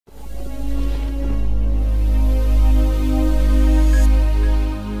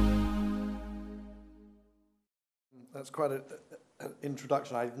That's quite an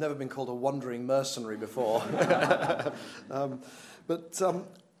introduction. I've never been called a wandering mercenary before.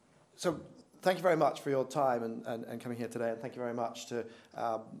 So thank you very much for your time and coming here today, and thank you very much to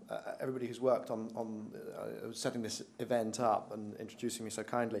everybody who's worked on setting this event up and introducing me so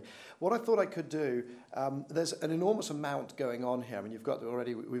kindly. What I thought I could do, there's an enormous amount going on here. I mean,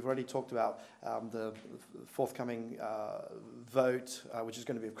 we've already talked about the forthcoming vote, which is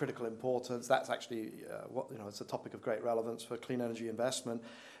going to be of critical importance. That's actually it's a topic of great relevance for clean energy investment.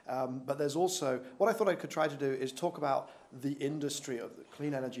 But there's also, what I thought I could try to do is talk about the industry, of the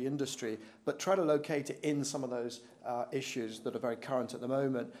clean energy industry, but try to locate it in some of those issues that are very current at the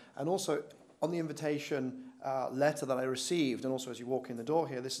moment. And also, on the invitation letter that I received, and also as you walk in the door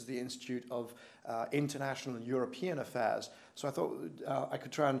here, this is the Institute of International and European Affairs. So I thought I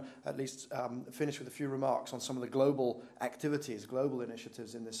could try and at least finish with a few remarks on some of the global activities, global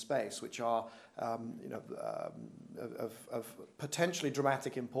initiatives in this space, which are of potentially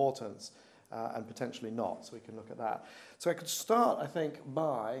dramatic importance and potentially not. So we can look at that. So I could start, I think,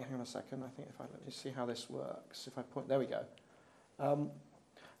 by, hang on a second, I think if I let me see how this works. If I point, there we go.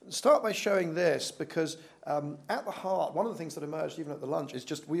 Start by showing this because at the heart, one of the things that emerged even at the lunch is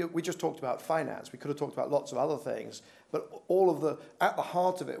just, we just talked about finance. We could have talked about lots of other things, but at the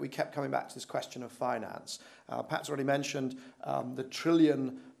heart of it, we kept coming back to this question of finance. Pat's already mentioned the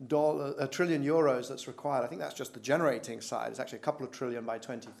trillion euros that's required. I think that's just the generating side. It's actually a couple of trillion by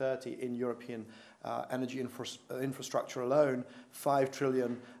 2030 in European energy infrastructure alone, 5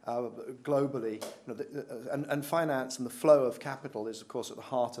 trillion globally. And finance and the flow of capital is, of course, at the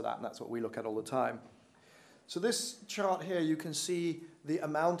heart of that, and that's what we look at all the time. So this chart here, you can see the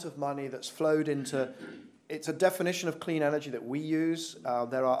amount of money that's flowed into. It's a definition of clean energy that we use.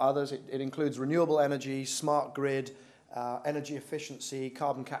 There are others. It includes renewable energy, smart grid, energy efficiency,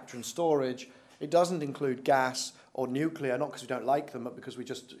 carbon capture and storage. It doesn't include gas or nuclear, not because we don't like them, but because we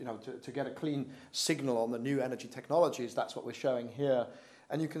just, to get a clean signal on the new energy technologies, that's what we're showing here.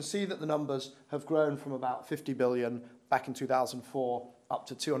 And you can see that the numbers have grown from about 50 billion back in 2004 up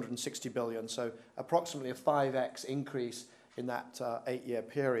to 260 billion, so approximately a 5x increase in that 8-year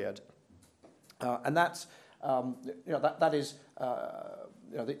period. And that's, that is,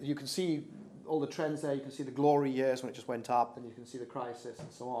 you can see all the trends there. You can see the glory years when it just went up, and you can see the crisis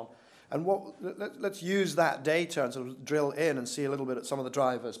and so on. And let's use that data and sort of drill in and see a little bit at some of the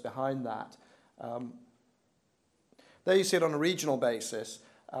drivers behind that. There you see it on a regional basis,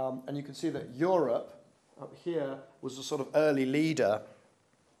 and you can see that Europe up here was a sort of early leader.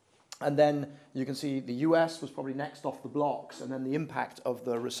 And then you can see the US was probably next off the blocks, and then the impact of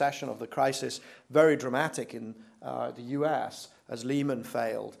the recession, of the crisis, very dramatic in the US as Lehman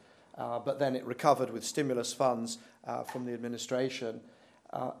failed. But then it recovered with stimulus funds from the administration.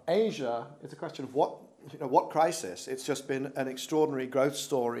 Asia, it's a question of what crisis? It's just been an extraordinary growth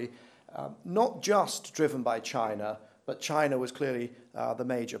story, not just driven by China, but China was clearly the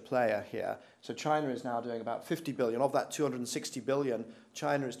major player here. So China is now doing about 50 billion. Of that 260 billion,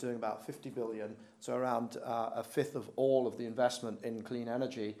 China is doing about 50 billion, so around a fifth of all of the investment in clean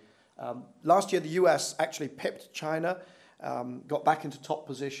energy. Last year, the US actually pipped China, got back into top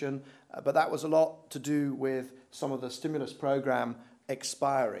position, but that was a lot to do with some of the stimulus program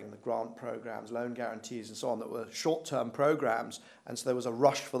expiring, the grant programs, loan guarantees and so on, that were short-term programs, and so there was a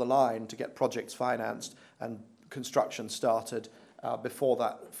rush for the line to get projects financed and construction started before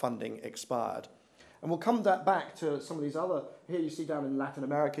that funding expired. And we'll come back to some of these other, here you see down in Latin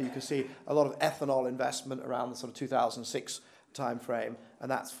America, you can see a lot of ethanol investment around the sort of 2006 timeframe, and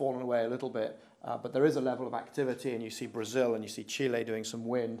that's fallen away a little bit, but there is a level of activity, and you see Brazil and you see Chile doing some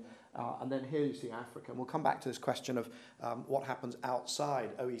wind, and then here you see Africa. And we'll come back to this question of what happens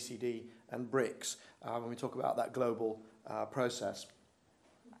outside OECD and BRICS when we talk about that global process.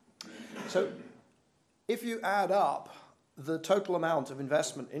 So if you add up the total amount of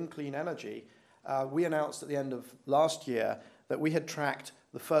investment in clean energy, we announced at the end of last year that we had tracked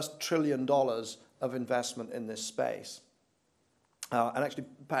the first $1 trillion of investment in this space. And actually,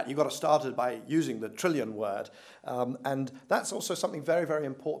 Pat, you got us started by using the trillion word. And that's also something very, very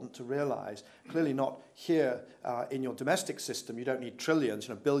important to realize. Clearly not here in your domestic system. You don't need trillions,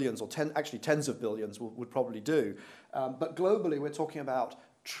 billions, or actually tens of billions would probably do. But globally, we're talking about $1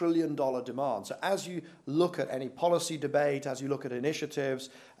 trillion demand. So as you look at any policy debate, as you look at initiatives,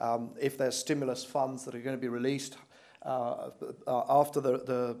 if there's stimulus funds that are going to be released after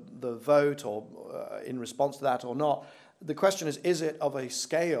the vote or in response to that or not, the question is it of a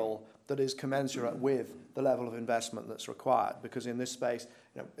scale that is commensurate with the level of investment that's required? Because in this space,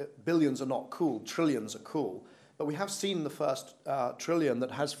 billions are not cool, trillions are cool. But we have seen the first trillion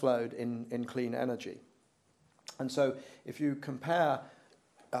that has flowed in clean energy. And so if you compare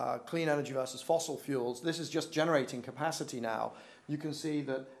clean energy versus fossil fuels, this is just generating capacity now. You can see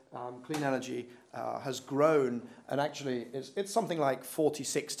that clean energy has grown, and actually it's something like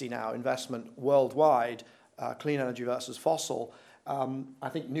 40-60 now investment worldwide, clean energy versus fossil. I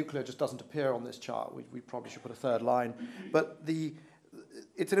think nuclear just doesn't appear on this chart. We probably should put a third line. But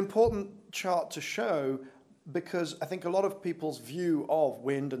it's an important chart to show because I think a lot of people's view of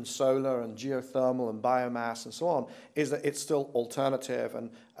wind and solar and geothermal and biomass and so on is that it's still alternative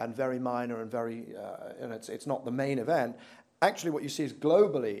and very minor and very, and it's not the main event. Actually, what you see is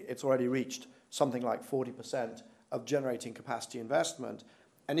globally, it's already reached something like 40% of generating capacity investment.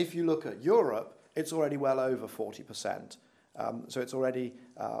 And if you look at Europe, it's already well over 40%. So it's already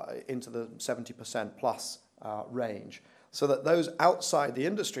into the 70% plus range. So that those outside the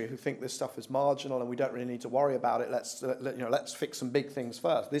industry who think this stuff is marginal and we don't really need to worry about it, let's fix some big things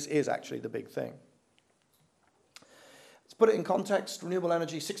first. This is actually the big thing. Let's put it in context. Renewable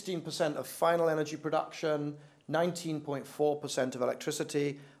energy, 16% of final energy production, 19.4% of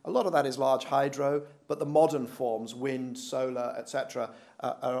electricity. A lot of that is large hydro, but the modern forms, wind, solar, etc.,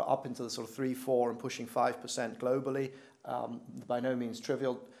 are up into the sort of 3, 4 and pushing 5% globally. By no means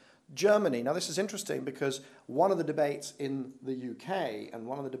trivial. Germany, now this is interesting because one of the debates in the UK and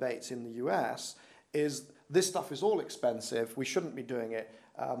one of the debates in the US is this stuff is all expensive, we shouldn't be doing it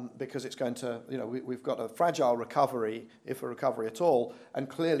because it's going to, we've got a fragile recovery, if a recovery at all, and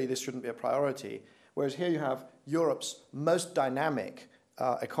clearly this shouldn't be a priority. Whereas here you have Europe's most dynamic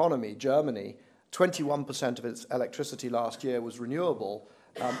economy, Germany, 21% of its electricity last year was renewable.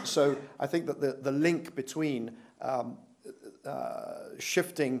 So I think that the link between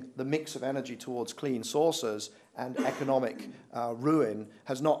shifting the mix of energy towards clean sources and economic ruin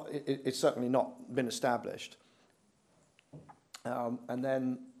has not, it's certainly not been established. And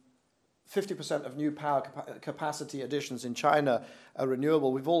then 50% of new power capacity additions in China are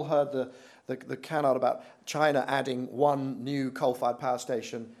renewable. We've all heard the canard about China adding one new coal-fired power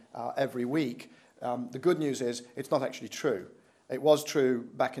station every week. The good news is it's not actually true. It was true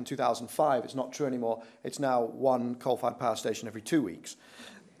back in 2005. It's not true anymore. It's now one coal-fired power station every 2 weeks,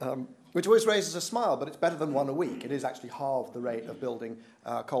 which always raises a smile, but it's better than one a week. It is actually half the rate of building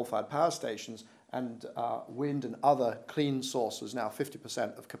coal-fired power stations, and wind and other clean sources, now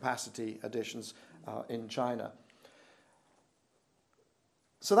 50% of capacity additions in China.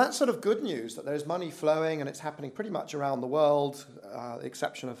 So that's sort of good news, that there's money flowing and it's happening pretty much around the world, the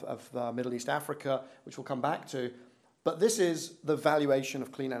exception of Middle East Africa, which we'll come back to. But this is the valuation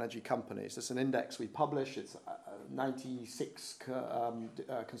of clean energy companies. It's an index we publish. It's 96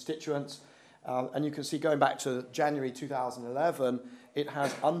 constituents. And you can see going back to January 2011, it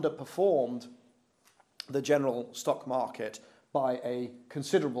has underperformed the general stock market by a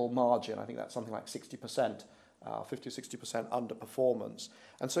considerable margin. I think that's something like 60%, 50 or 60% underperformance.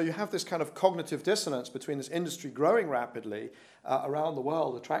 And so you have this kind of cognitive dissonance between this industry growing rapidly around the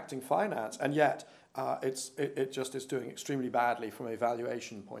world, attracting finance, and yet it just is doing extremely badly from a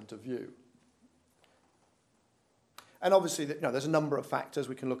valuation point of view. And obviously, there's a number of factors.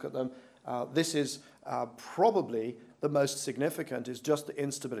 We can look at them. This is probably the most significant, is just the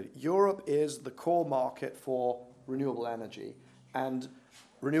instability. Europe is the core market for renewable energy, and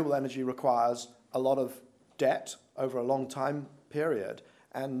renewable energy requires a lot of debt over a long time period,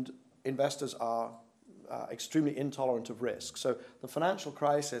 and investors are extremely intolerant of risk. So the financial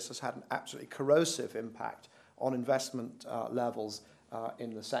crisis has had an absolutely corrosive impact on investment levels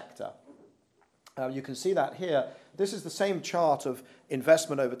in the sector. You can see that here. This is the same chart of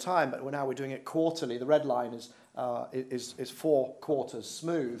investment over time, but now we're doing it quarterly. The red line is 4 quarters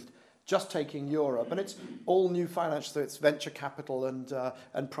smoothed, just taking Europe. And it's all new finance, so it's venture capital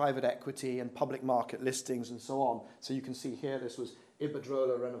and private equity and public market listings and so on. So you can see here this was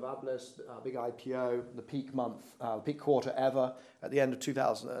Iberdrola Renovables, big IPO, the peak month, peak quarter ever at the end of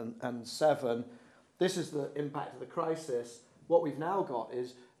 2007. This is the impact of the crisis. What we've now got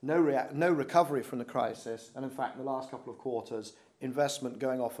is no recovery from the crisis, and in fact, in the last couple of quarters, investment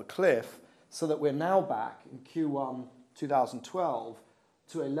going off a cliff, so that we're now back in Q1 2012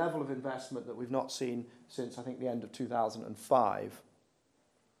 to a level of investment that we've not seen since, I think, the end of 2005.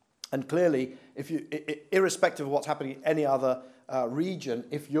 And clearly, irrespective of what's happening in any other region,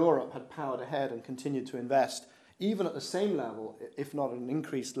 if Europe had powered ahead and continued to invest, even at the same level, if not an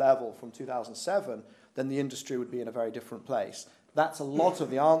increased level from 2007, then the industry would be in a very different place. That's a lot of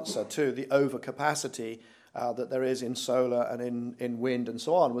the answer to the overcapacity that there is in solar and in wind and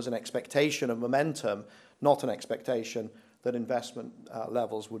so on, was an expectation of momentum, not an expectation that investment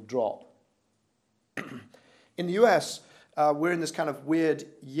levels would drop. In the US, we're in this kind of weird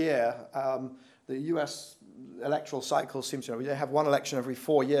year. The US electoral cycles seem to, they have one election every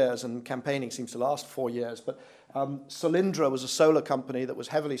 4 years, and campaigning seems to last 4 years. But Solyndra was a solar company that was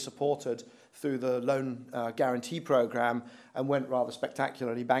heavily supported through the loan guarantee program and went rather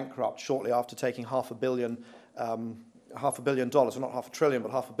spectacularly bankrupt shortly after taking $500 million, well, not $500 billion,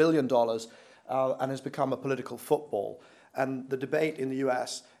 but $500 million, and has become a political football. And the debate in the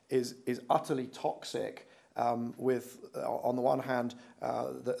US is utterly toxic. With, on the one hand,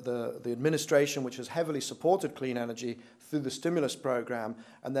 the administration, which has heavily supported clean energy through the stimulus program,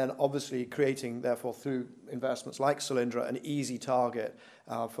 and then obviously creating, therefore, through investments like Solyndra, an easy target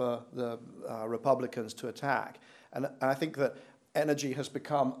for the Republicans to attack. And I think that energy has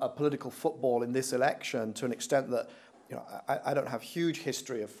become a political football in this election to an extent that, you know, I don't have huge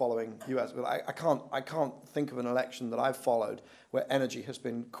history of following US, but I can't think of an election that I've followed where energy has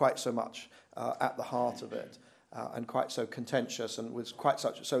been quite so much at the heart of it, and quite so contentious, and with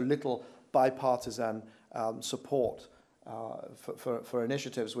so little bipartisan support for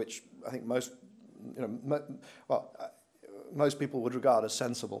initiatives which I think most people would regard as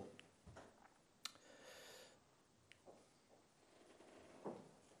sensible.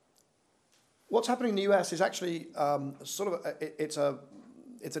 What's happening in the US is actually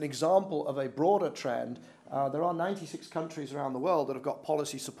it's an example of a broader trend. There are 96 countries around the world that have got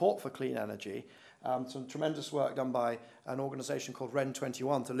policy support for clean energy. Some tremendous work done by an organization called REN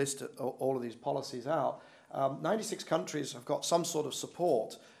 21 to list all of these policies out. 96 countries have got some sort of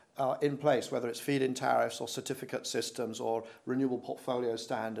support in place, whether it's feed-in tariffs or certificate systems or renewable portfolio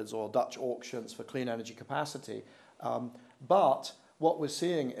standards or Dutch auctions for clean energy capacity. But what we're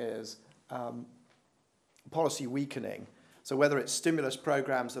seeing is policy weakening. So whether it's stimulus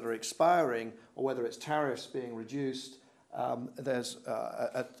programs that are expiring or whether it's tariffs being reduced, there's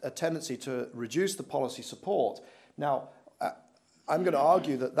a tendency to reduce the policy support. Now, I'm going to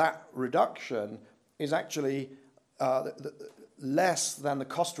argue that that reduction is actually less than the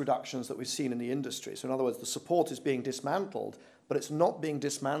cost reductions that we've seen in the industry. So in other words, the support is being dismantled, but it's not being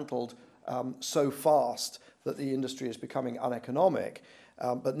dismantled so fast that the industry is becoming uneconomic.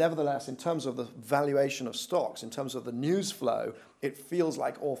 But nevertheless, in terms of the valuation of stocks, in terms of the news flow, it feels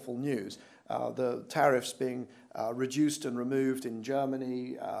like awful news. The tariffs being reduced and removed in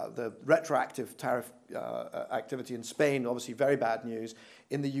Germany, the retroactive tariff activity in Spain, obviously very bad news.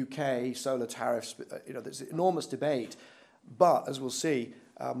 In the UK, solar tariffs, there's enormous debate. But as we'll see,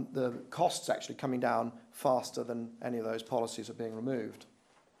 the costs actually coming down faster than any of those policies are being removed.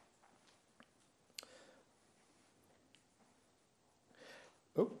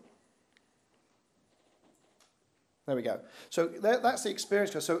 Oh. There we go. So that's the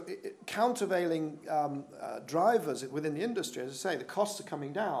experience. So countervailing drivers within the industry, as I say, the costs are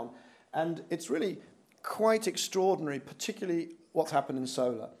coming down, and it's really quite extraordinary, particularly what's happened in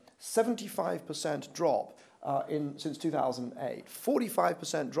solar. 75% drop since 2008,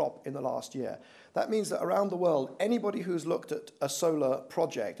 45% drop in the last year. That means that around the world, anybody who's looked at a solar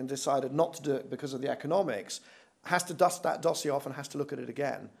project and decided not to do it because of the economics has to dust that dossier off and has to look at it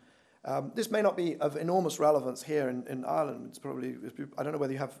again. This may not be of enormous relevance here in Ireland. It's probably, I don't know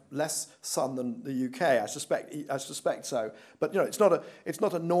whether you have less sun than the UK. I suspect so. But it's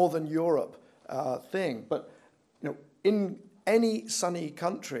not a Northern Europe thing. But in any sunny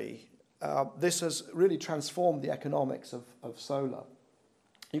country, this has really transformed the economics of solar.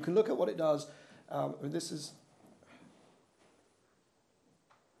 You can look at what it does. This is.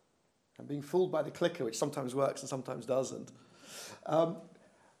 I'm being fooled by the clicker, which sometimes works and sometimes doesn't.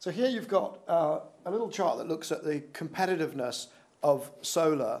 So here you've got a little chart that looks at the competitiveness of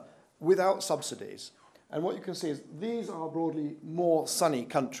solar without subsidies. And what you can see is these are broadly more sunny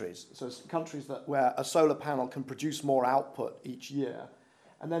countries. So it's countries where a solar panel can produce more output each year.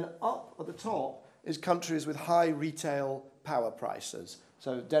 And then up at the top is countries with high retail power prices.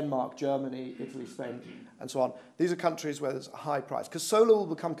 So Denmark, Germany, Italy, Spain, and so on. These are countries where there's a high price. Because solar will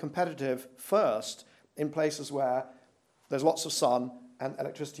become competitive first in places where there's lots of sun and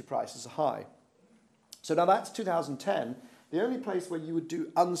electricity prices are high. So now that's 2010. The only place where you would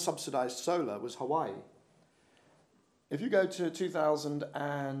do unsubsidized solar was Hawaii. If you go to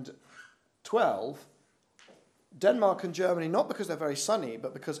 2012, Denmark and Germany, not because they're very sunny,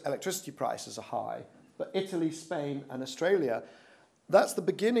 but because electricity prices are high, but Italy, Spain, and Australia, that's the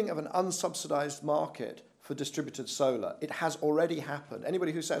beginning of an unsubsidized market for distributed solar. It has already happened.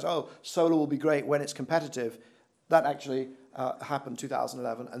 Anybody who says, oh, solar will be great when it's competitive, that actually happened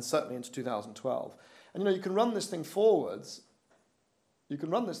 2011 and certainly into 2012. And you can run this thing forwards. There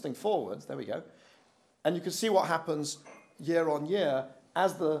we go. And you can see what happens year on year.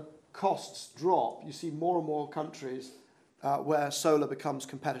 As the costs drop, you see more and more countries where solar becomes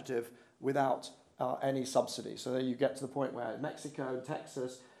competitive without any subsidy. So there you get to the point where Mexico,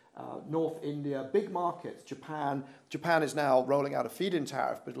 Texas, North India, big markets, Japan. Japan is now rolling out a feed-in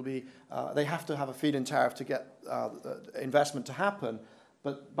tariff, but it'll be they have to have a feed-in tariff to get investment to happen.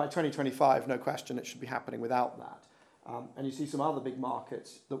 But by 2025, no question, it should be happening without that. And you see some other big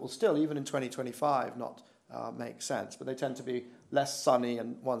markets that will still, even in 2025, not make sense, but they tend to be less sunny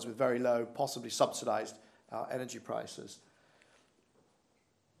and ones with very low, possibly subsidized energy prices.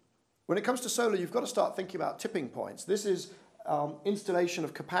 When it comes to solar, you've got to start thinking about tipping points. This is installation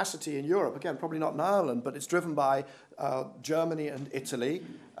of capacity in Europe. Again, probably not in Ireland, but it's driven by Germany and Italy,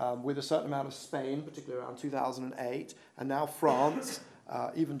 with a certain amount of Spain, particularly around 2008, and now France,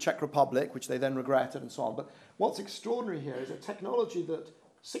 even Czech Republic, which they then regretted, and so on. But what's extraordinary here is a technology that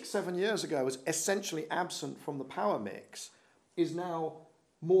 6-7 years ago was essentially absent from the power mix is now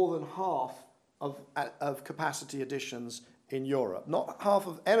more than half of capacity additions in Europe. Not half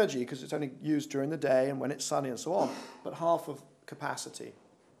of energy, because it's only used during the day and when it's sunny and so on, but half of capacity.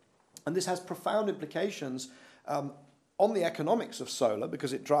 And this has profound implications on the economics of solar,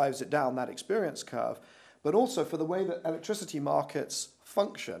 because it drives it down that experience curve, but also for the way that electricity markets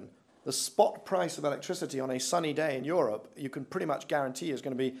function. The spot price of electricity on a sunny day in Europe, you can pretty much guarantee is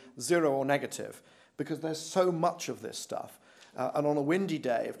going to be 0 or negative, because there's so much of this stuff. And on a windy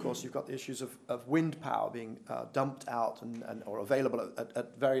day, of course, you've got the issues of wind power being dumped out or available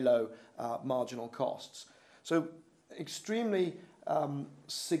at very low marginal costs. So extremely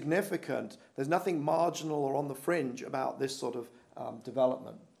significant. There's nothing marginal or on the fringe about this sort of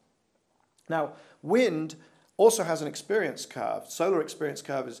development. Now, wind also has an experience curve. Solar experience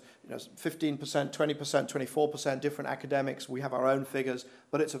curve is 15%, 20%, 24%, different academics. We have our own figures,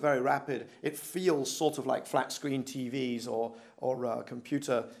 but it's a very rapid. It feels sort of like flat screen TVs or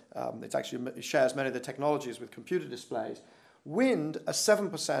computer. It shares many of the technologies with computer displays. Wind, a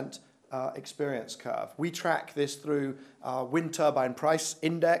 7% experience curve. We track this through our wind turbine price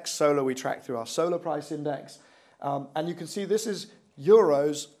index. Solar we track through our solar price index. And you can see this is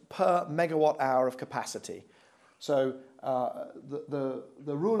euros per megawatt hour of capacity. So the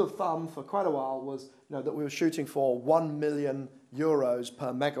rule of thumb for quite a while was that we were shooting for 1 million euros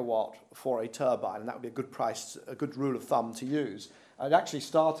per megawatt for a turbine, and that would be a good price, a good rule of thumb to use. It actually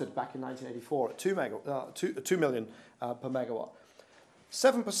started back in 1984 at 2 million per megawatt.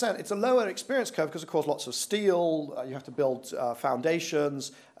 7%, it's a lower experience curve because, of course, lots of steel, you have to build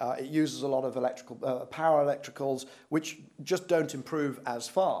foundations, it uses a lot of power electricals, which just don't improve as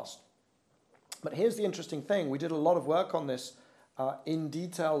fast. But here's the interesting thing. We did a lot of work on this in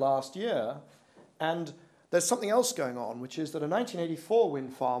detail last year, and there's something else going on, which is that a 1984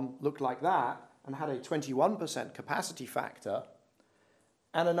 wind farm looked like that and had a 21% capacity factor,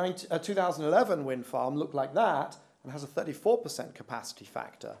 and a 2011 wind farm looked like that and has a 34% capacity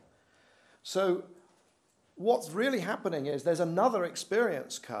factor. So what's really happening is there's another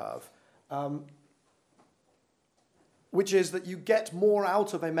experience curve, which is that you get more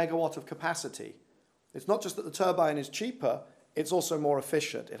out of a megawatt of capacity. It's not just that the turbine is cheaper, it's also more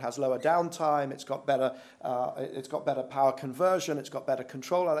efficient. It has lower downtime, it's got better power conversion, it's got better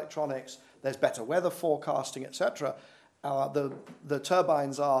control electronics, there's better weather forecasting, etc. The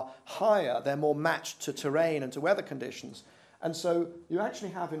turbines are higher, they're more matched to terrain and to weather conditions. And so you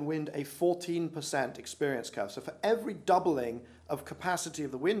actually have in wind a 14% experience curve. So for every doubling of capacity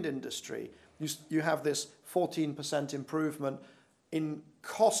of the wind industry, you have this 14% improvement in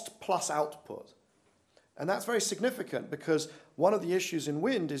cost plus output. And that's very significant because one of the issues in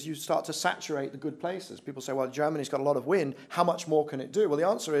wind is you start to saturate the good places. People say, well, Germany's got a lot of wind. How much more can it do? Well, the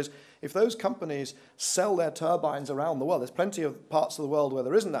answer is if those companies sell their turbines around the world, there's plenty of parts of the world where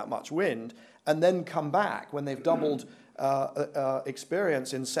there isn't that much wind, and then come back when they've doubled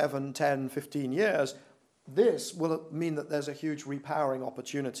experience in 7, 10, 15 years, this will mean that there's a huge repowering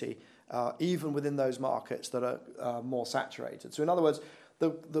opportunity even within those markets that are more saturated. So in other words,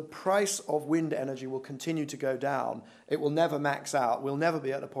 the price of wind energy will continue to go down. It will never max out. We'll never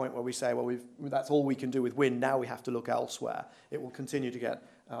be at a point where we say, well, that's all we can do with wind. Now we have to look elsewhere. It will continue to get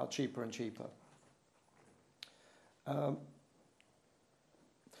cheaper and cheaper.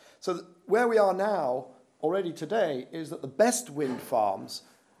 So where we are now, already today, is that the best wind farms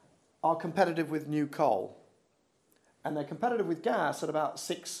are competitive with new coal. And they're competitive with gas at about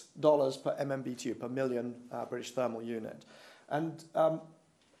 $6 per MMBTU, per million British thermal unit. And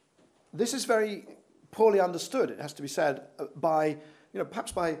this is very poorly understood, it has to be said, by,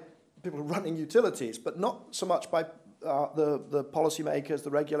 perhaps by people running utilities, but not so much by the policymakers,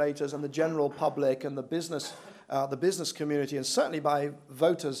 the regulators, and the general public, and the business community, and certainly by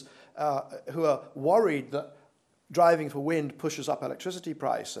voters who are worried that driving for wind pushes up electricity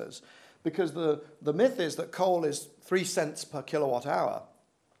prices. because the myth is that coal is 3 cents per kilowatt hour.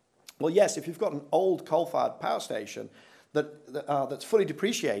 Well, yes, if you've got an old coal-fired power station that's fully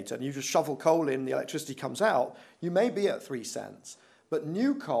depreciated and you just shovel coal in, the electricity comes out, you may be at 3 cents. But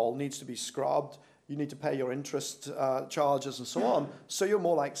new coal needs to be scrubbed, you need to pay your interest charges and so on, so you're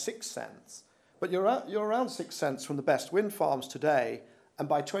more like 6 cents. But you're around 6 cents from the best wind farms today, and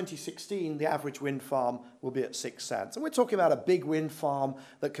by 2016, the average wind farm will be at 6 cents. And we're talking about a big wind farm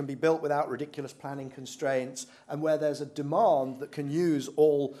that can be built without ridiculous planning constraints and where there's a demand that can use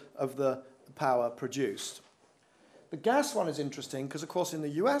all of the power produced. The gas one is interesting because, of course, in the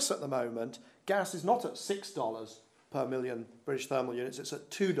US at the moment, gas is not at $6 per million British thermal units, it's at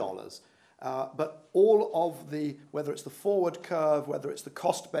 $2. But all of the, whether it's the forward curve, whether it's the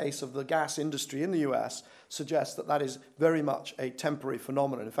cost base of the gas industry in the US, suggests that that is very much a temporary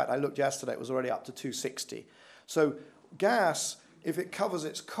phenomenon. In fact, I looked yesterday, it was already up to $2.60. So gas, if it covers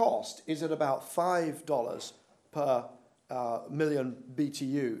its cost, is at about $5 per million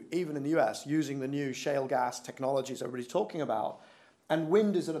BTU, even in the US, using the new shale gas technologies everybody's talking about. And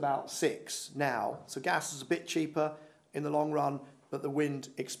wind is at about 6 now. So gas is a bit cheaper in the long run, but the wind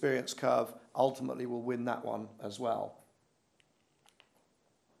experience curve ultimately will win that one as well.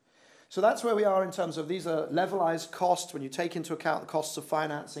 So that's where we are in terms of these are levelized costs. When you take into account the costs of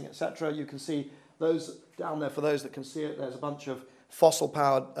financing, etc., you can see those down there. For those that can see it, there's a bunch of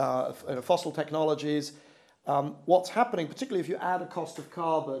fossil-powered, fossil technologies. What's happening, particularly if you add a cost of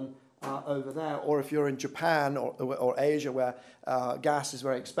carbon over there, or if you're in Japan or Asia where gas is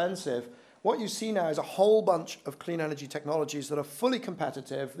very expensive, what you see now is a whole bunch of clean energy technologies that are fully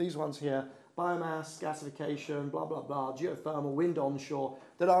competitive. These ones here, biomass, gasification, blah, blah, blah, geothermal, wind onshore,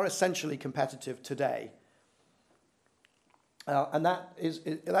 that are essentially competitive today. And that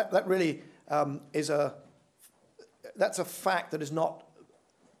really is that's a fact that is not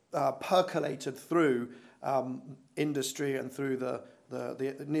percolated through industry and through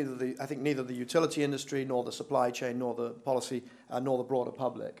neither the utility industry nor the supply chain nor the policy nor the broader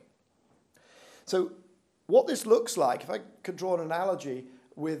public. So what this looks like, if I could draw an analogy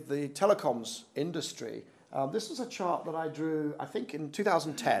with the telecoms industry, this was a chart that I drew, I think, in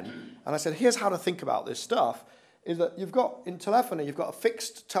 2010, and I said, here's how to think about this stuff, is that you've got, in telephony, you've got a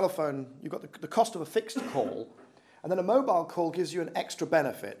fixed telephone, you've got the cost of a fixed call, and then a mobile call gives you an extra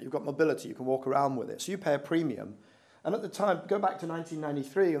benefit. You've got mobility, you can walk around with it, so you pay a premium. And at the time, go back to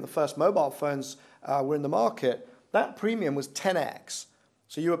 1993, when the first mobile phones were in the market, that premium was 10x.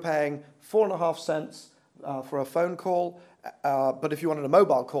 So you were paying 4.5 cents for a phone call, but if you wanted a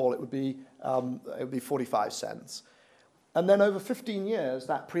mobile call, it would be 45 cents. And then over 15 years,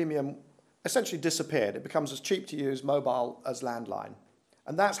 that premium essentially disappeared. It becomes as cheap to use mobile as landline.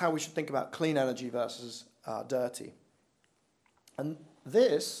 And that's how we should think about clean energy versus dirty. And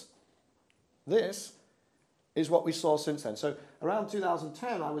this is what we saw since then. So around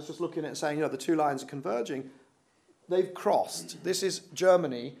 2010, I was just looking at it and saying, the two lines are converging. They've crossed. This is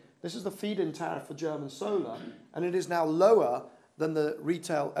Germany. This is the feed-in tariff for German solar, and it is now lower than the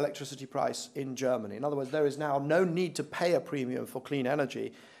retail electricity price in Germany. In other words, there is now no need to pay a premium for clean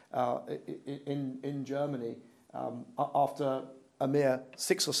energy in Germany after a mere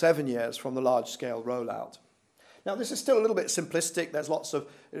 6 or 7 years from the large-scale rollout. Now, this is still a little bit simplistic. There's lots of,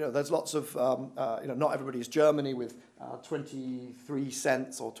 not everybody is Germany with 23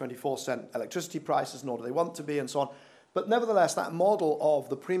 cents or 24 cent electricity prices, nor do they want to be, and so on. But nevertheless, that model of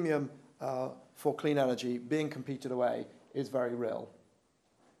the premium for clean energy being competed away is very real.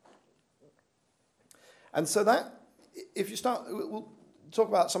 And so that, if you start, we'll talk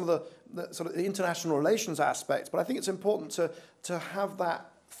about some of the sort of the international relations aspects, but I think it's important to have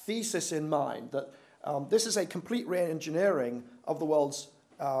that thesis in mind that this is a complete re-engineering of the world's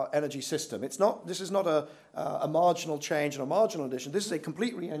energy system. This is not a marginal change and a marginal addition. This is a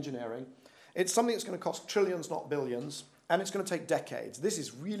complete re-engineering. It's something that's going to cost trillions, not billions, and it's going to take decades. This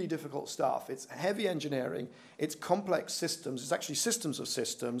is really difficult stuff. It's heavy engineering. It's complex systems. It's actually systems of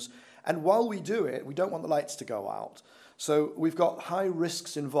systems. And while we do it, we don't want the lights to go out. So we've got high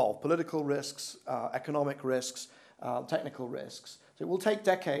risks involved, political risks, economic risks, technical risks. So it will take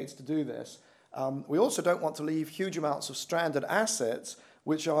decades to do this. We also don't want to leave huge amounts of stranded assets,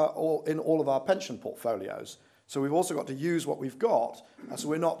 which are in all of our pension portfolios. So we've also got to use what we've got, so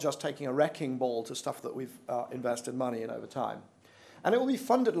we're not just taking a wrecking ball to stuff that we've invested money in over time. And it will be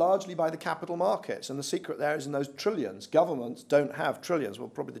funded largely by the capital markets, and the secret there is in those trillions. Governments don't have trillions. Well,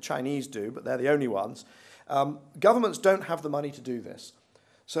 probably the Chinese do, but they're the only ones. Governments don't have the money to do this.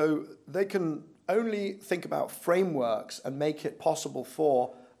 So they can only think about frameworks and make it possible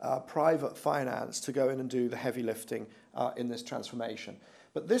for private finance to go in and do the heavy lifting in this transformation.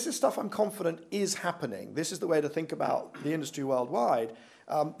 But this is stuff I'm confident is happening. This is the way to think about the industry worldwide.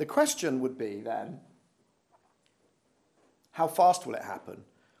 The question would be then, how fast will it happen?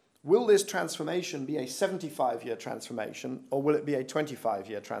 Will this transformation be a 75-year transformation, or will it be a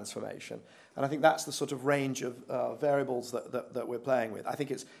 25-year transformation? And I think that's the sort of range of variables that we're playing with. I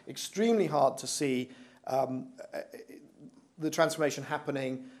think it's extremely hard to see the transformation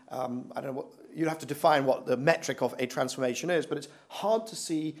happening. I don't know what, you'd have to define what the metric of a transformation is, but it's hard to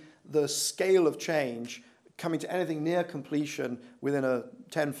see the scale of change coming to anything near completion within a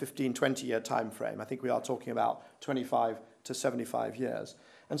 10, 15, 20-year time frame. I think we are talking about 25 to 75 years.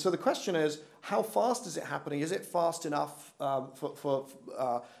 And so the question is, how fast is it happening? Is it fast enough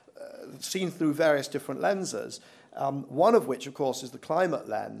seen through various different lenses? One of which, of course, is the climate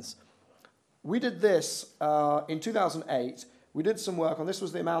lens. We did this in 2008. We did some work on, this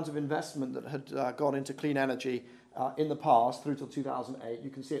was the amount of investment that had gone into clean energy in the past through till 2008. You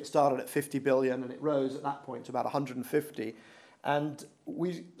can see it started at 50 billion and it rose at that point to about 150. And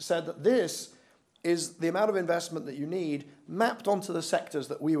we said that this is the amount of investment that you need mapped onto the sectors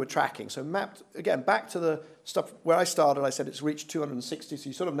that we were tracking. So mapped, again, back to the stuff where I started, I said it's reached 260, so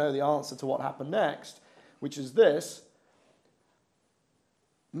you sort of know the answer to what happened next, which is this.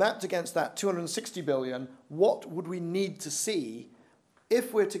 Mapped against that 260 billion, what would we need to see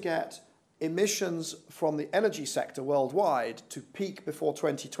if we're to get emissions from the energy sector worldwide to peak before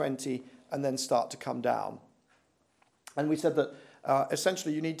 2020 and then start to come down? And we said that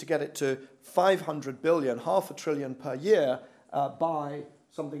essentially you need to get it to 500 billion, half a trillion per year by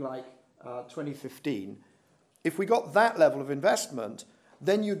something like 2015. If we got that level of investment,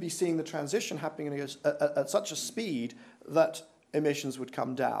 then you'd be seeing the transition happening at such a speed that emissions would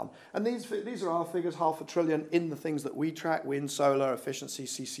come down. And these are our figures, half a trillion in the things that we track, wind, solar, efficiency,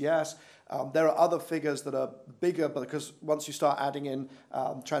 CCS. There are other figures that are bigger, because once you start adding in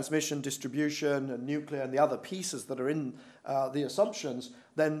transmission, distribution, and nuclear, and the other pieces that are in the assumptions,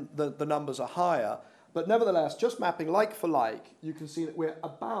 then the numbers are higher. But nevertheless, just mapping like for like, you can see that we're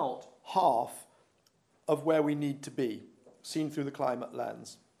about half of where we need to be, seen through the climate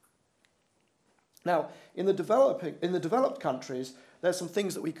lens. Now, in the developed countries, there's some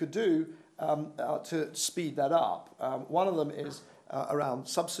things that we could do to speed that up. One of them is around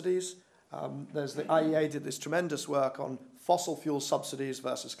subsidies. There's the IIEA did this tremendous work on fossil fuel subsidies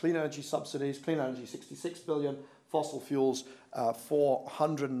versus clean energy subsidies. Clean energy, 66 billion. Fossil fuels,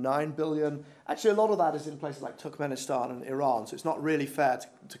 409 billion. Actually, a lot of that is in places like Turkmenistan and Iran, so it's not really fair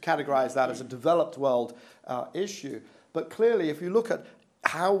to categorize that as a developed world issue. But clearly, if you look at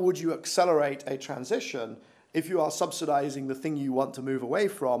how would you accelerate a transition, if you are subsidizing the thing you want to move away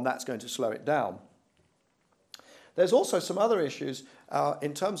from, that's going to slow it down. There's also some other issues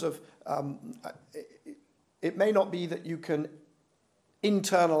in terms of, it may not be that you can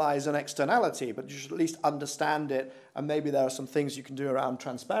internalize an externality, but you should at least understand it, and maybe there are some things you can do around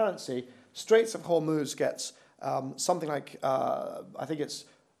transparency. Straits of Hormuz gets something like, I think it's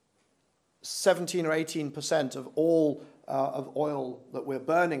 17 or 18% of all of oil that we're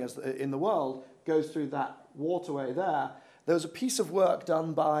burning in the world goes through that waterway there. There was a piece of work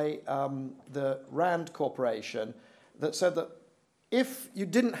done by the RAND Corporation that said that if you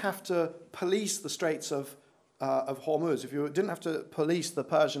didn't have to police the Straits of Hormuz, if you didn't have to police the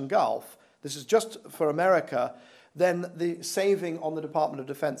Persian Gulf, this is just for America, then the saving on the Department of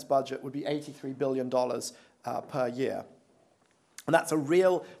Defense budget would be $83 billion per year. And that's a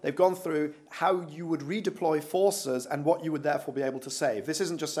real, they've gone through how you would redeploy forces and what you would therefore be able to save. This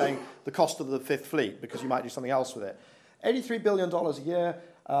isn't just saying the cost of the Fifth Fleet, because you might do something else with it. $83 billion a year,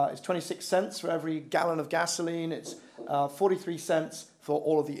 it's 26 cents for every gallon of gasoline, it's 43 cents for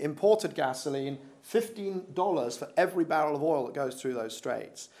all of the imported gasoline, $15 for every barrel of oil that goes through those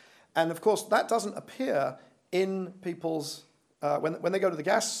straits. And of course, that doesn't appear in people's, when they go to the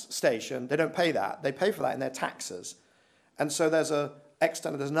gas station, they don't pay that. They pay for that in their taxes. And so there's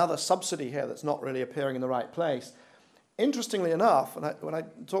another subsidy here that's not really appearing in the right place. Interestingly enough, and when I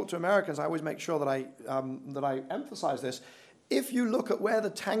talk to Americans, I always make sure that I emphasize this. If you look at where the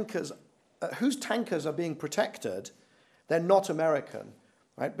tankers, whose tankers are being protected, they're not American,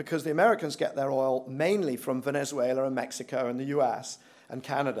 right? Because the Americans get their oil mainly from Venezuela and Mexico and the US and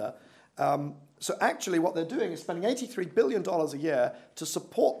Canada. So actually what they're doing is spending $83 billion a year to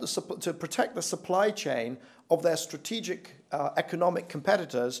support to protect the supply chain of their strategic economic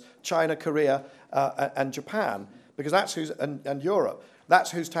competitors, China, Korea, and Japan, because that's who's, and Europe,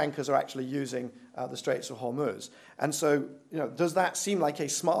 that's whose tankers are actually using the Straits of Hormuz. And so, does that seem like a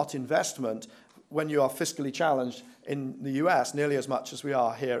smart investment when you are fiscally challenged in the US nearly as much as we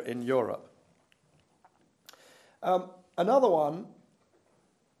are here in Europe? Another one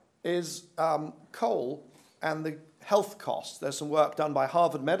is coal and the health costs. There's some work done by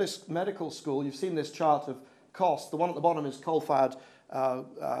Harvard Medical School. You've seen this chart of costs. The one at the bottom is coal-fired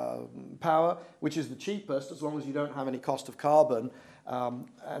power, which is the cheapest as long as you don't have any cost of carbon,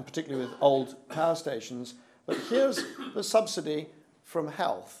 and particularly with old power stations. But here's the subsidy from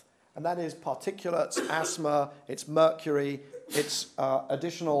health, and that is particulates, asthma, it's mercury, it's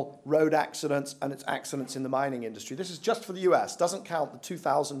additional road accidents, and it's accidents in the mining industry. This is just for the US, doesn't count the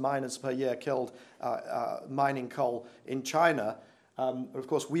 2,000 miners per year killed mining coal in China. Of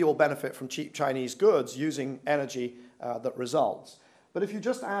course, we all benefit from cheap Chinese goods using energy that results. But if you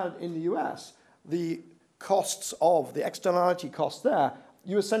just add in the US the costs of the externality costs there,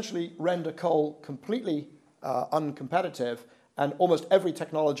 you essentially render coal completely uncompetitive, and almost every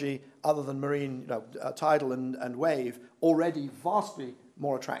technology other than marine, tidal and wave, already vastly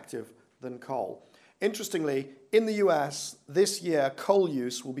more attractive than coal. Interestingly, in the US, this year, coal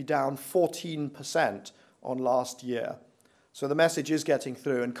use will be down 14% on last year. So the message is getting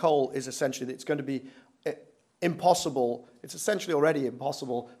through, and coal is essentially, it's going to be impossible, it's essentially already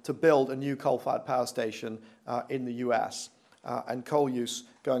impossible to build a new coal-fired power station in the US, and coal use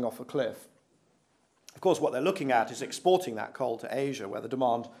going off a cliff. Of course, what they're looking at is exporting that coal to Asia, where the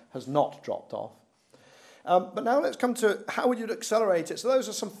demand has not dropped off. But now let's come to how would you accelerate it. So those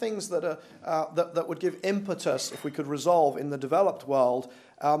are some things that, that would give impetus if we could resolve in the developed world.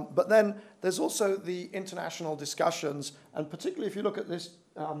 But then there's also the international discussions, and particularly if you look at this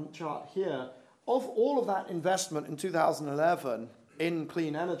chart here, of all of that investment in 2011 in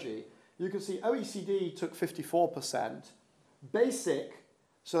clean energy, you can see OECD took 54%, basic,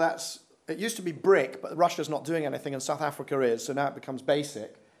 so that's, it used to be BRIC, but Russia's not doing anything and South Africa is, so now it becomes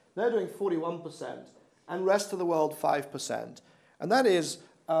basic. They're doing 41%, and rest of the world 5%. And that is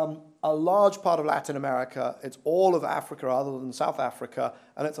a large part of Latin America, it's all of Africa other than South Africa,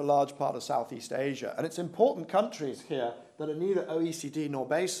 and it's a large part of Southeast Asia. And it's important countries here that are neither OECD nor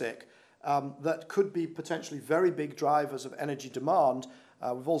basic, that could be potentially very big drivers of energy demand.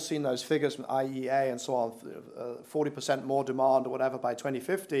 We've all seen those figures from IIEA and so on, 40% more demand or whatever by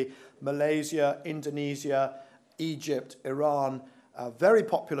 2050. Malaysia, Indonesia, Egypt, Iran, very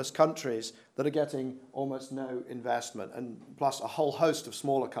populous countries that are getting almost no investment, and plus a whole host of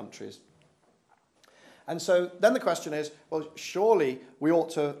smaller countries. And so then the question is, well, surely we ought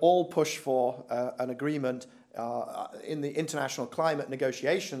to all push for an agreement in the international climate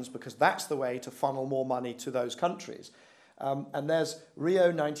negotiations, because that's the way to funnel more money to those countries. And there's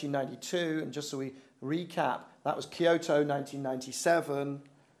Rio 1992, and just so we recap, that was Kyoto 1997,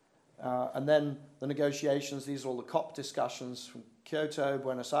 and then the negotiations, these are all the COP discussions from Kyoto,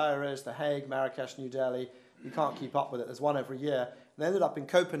 Buenos Aires, The Hague, Marrakesh, New Delhi. You can't keep up with it, there's one every year. They ended up in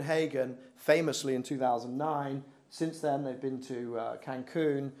Copenhagen, famously in 2009. Since then, they've been to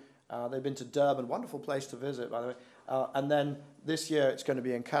Cancun, they've been to Durban, wonderful place to visit, by the way. And then this year, it's going to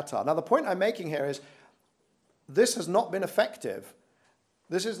be in Qatar. Now, the point I'm making here is, this has not been effective.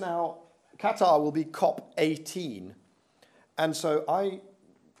 This is now, Qatar will be COP 18. And so I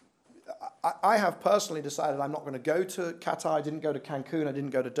have personally decided I'm not going to go to Qatar. I didn't go to Cancun. I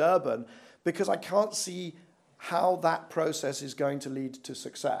didn't go to Durban, because I can't see how that process is going to lead to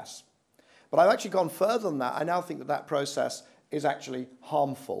success. But I've actually gone further than that. I now think that that process is actually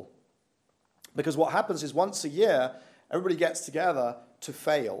harmful. Because what happens is once a year, everybody gets together to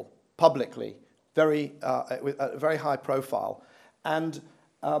fail publicly, with a very high profile. And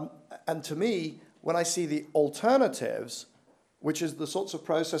to me, when I see the alternatives, which is the sorts of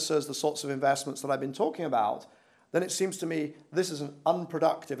processes, the sorts of investments that I've been talking about, then it seems to me this is an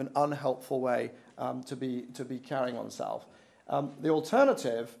unproductive and unhelpful way to be carrying on self. The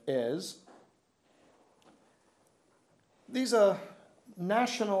alternative is, these are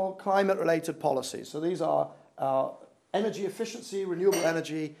national climate-related policies. So these are energy efficiency, renewable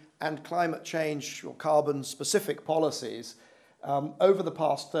energy, and climate change or carbon-specific policies. Over the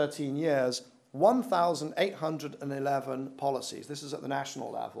past 13 years, 1,811 policies. This is at the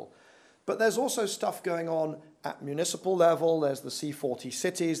national level. But there's also stuff going on at municipal level. There's the C40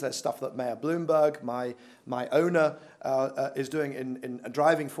 cities. There's stuff that Mayor Bloomberg, my owner, is doing in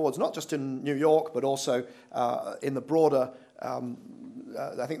driving forwards, not just in New York, but also in the broader, I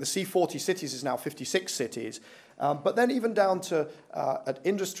think the C40 cities is now 56 cities. But then even down to at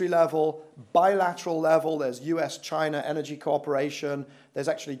industry level, bilateral level, there's US-China Energy Cooperation, there's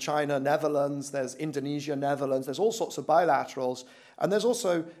actually China-Netherlands, there's Indonesia-Netherlands, there's all sorts of bilaterals. And there's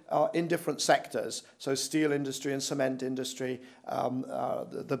also in different sectors, so steel industry and cement industry,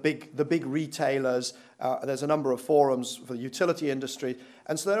 the big retailers, there's a number of forums for the utility industry.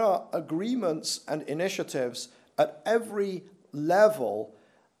 And so there are agreements and initiatives at every level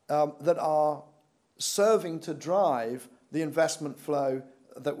that are serving to drive the investment flow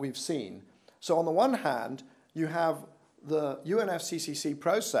that we've seen. So on the one hand, you have the UNFCCC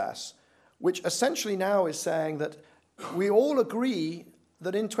process, which essentially now is saying that we all agree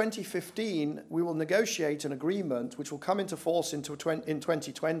that in 2015 we will negotiate an agreement which will come into force in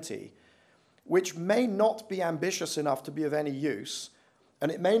 2020, which may not be ambitious enough to be of any use,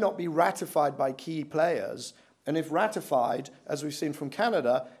 and it may not be ratified by key players, and if ratified, as we've seen from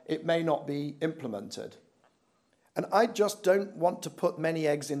Canada, it may not be implemented. And I just don't want to put many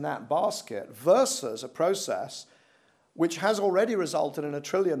eggs in that basket versus a process which has already resulted in $1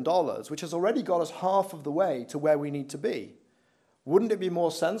 trillion, which has already got us half of the way to where we need to be. Wouldn't it be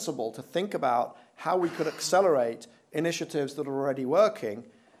more sensible to think about how we could accelerate initiatives that are already working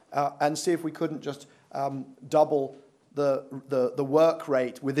and see if we couldn't just double the work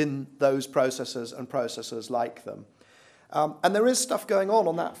rate within those processes and processes like them? And there is stuff going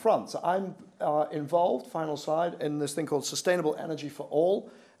on that front. So I'm involved, final slide, in this thing called Sustainable Energy for All,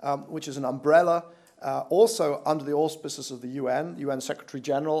 which is an umbrella also under the auspices of the UN Secretary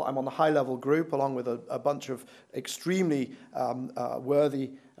General. I'm on the high-level group along with a bunch of extremely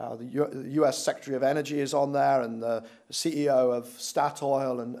worthy, the US Secretary of Energy is on there, and the CEO of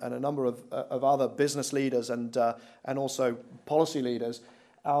Statoil, and a number of other business leaders and also policy leaders.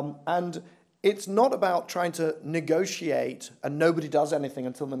 And it's not about trying to negotiate and nobody does anything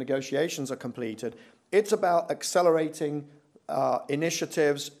until the negotiations are completed. It's about accelerating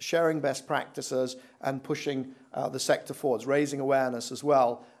initiatives, sharing best practices, and pushing the sector forwards, raising awareness as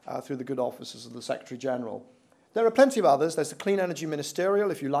well through the good offices of the Secretary General. There are plenty of others. There's the Clean Energy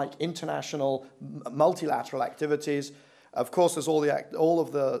Ministerial, if you like, international multilateral activities. Of course, there's all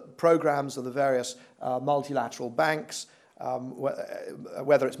of the programs of the various multilateral banks,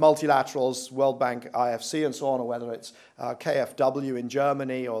 whether it's multilaterals, World Bank, IFC, and so on, or whether it's KfW in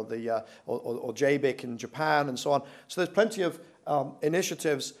Germany or or JBIC in Japan, and so on. So there's plenty of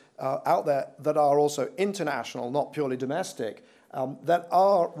initiatives out there that are also international, not purely domestic, that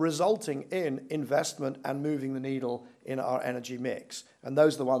are resulting in investment and moving the needle in our energy mix. And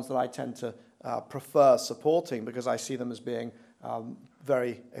those are the ones that I tend to prefer supporting because I see them as being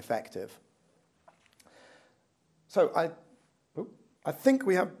very effective. So I think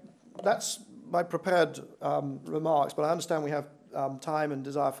we have, that's my prepared remarks, but I understand we have time and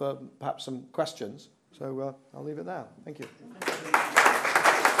desire for perhaps some questions. So I'll leave it there. Thank you.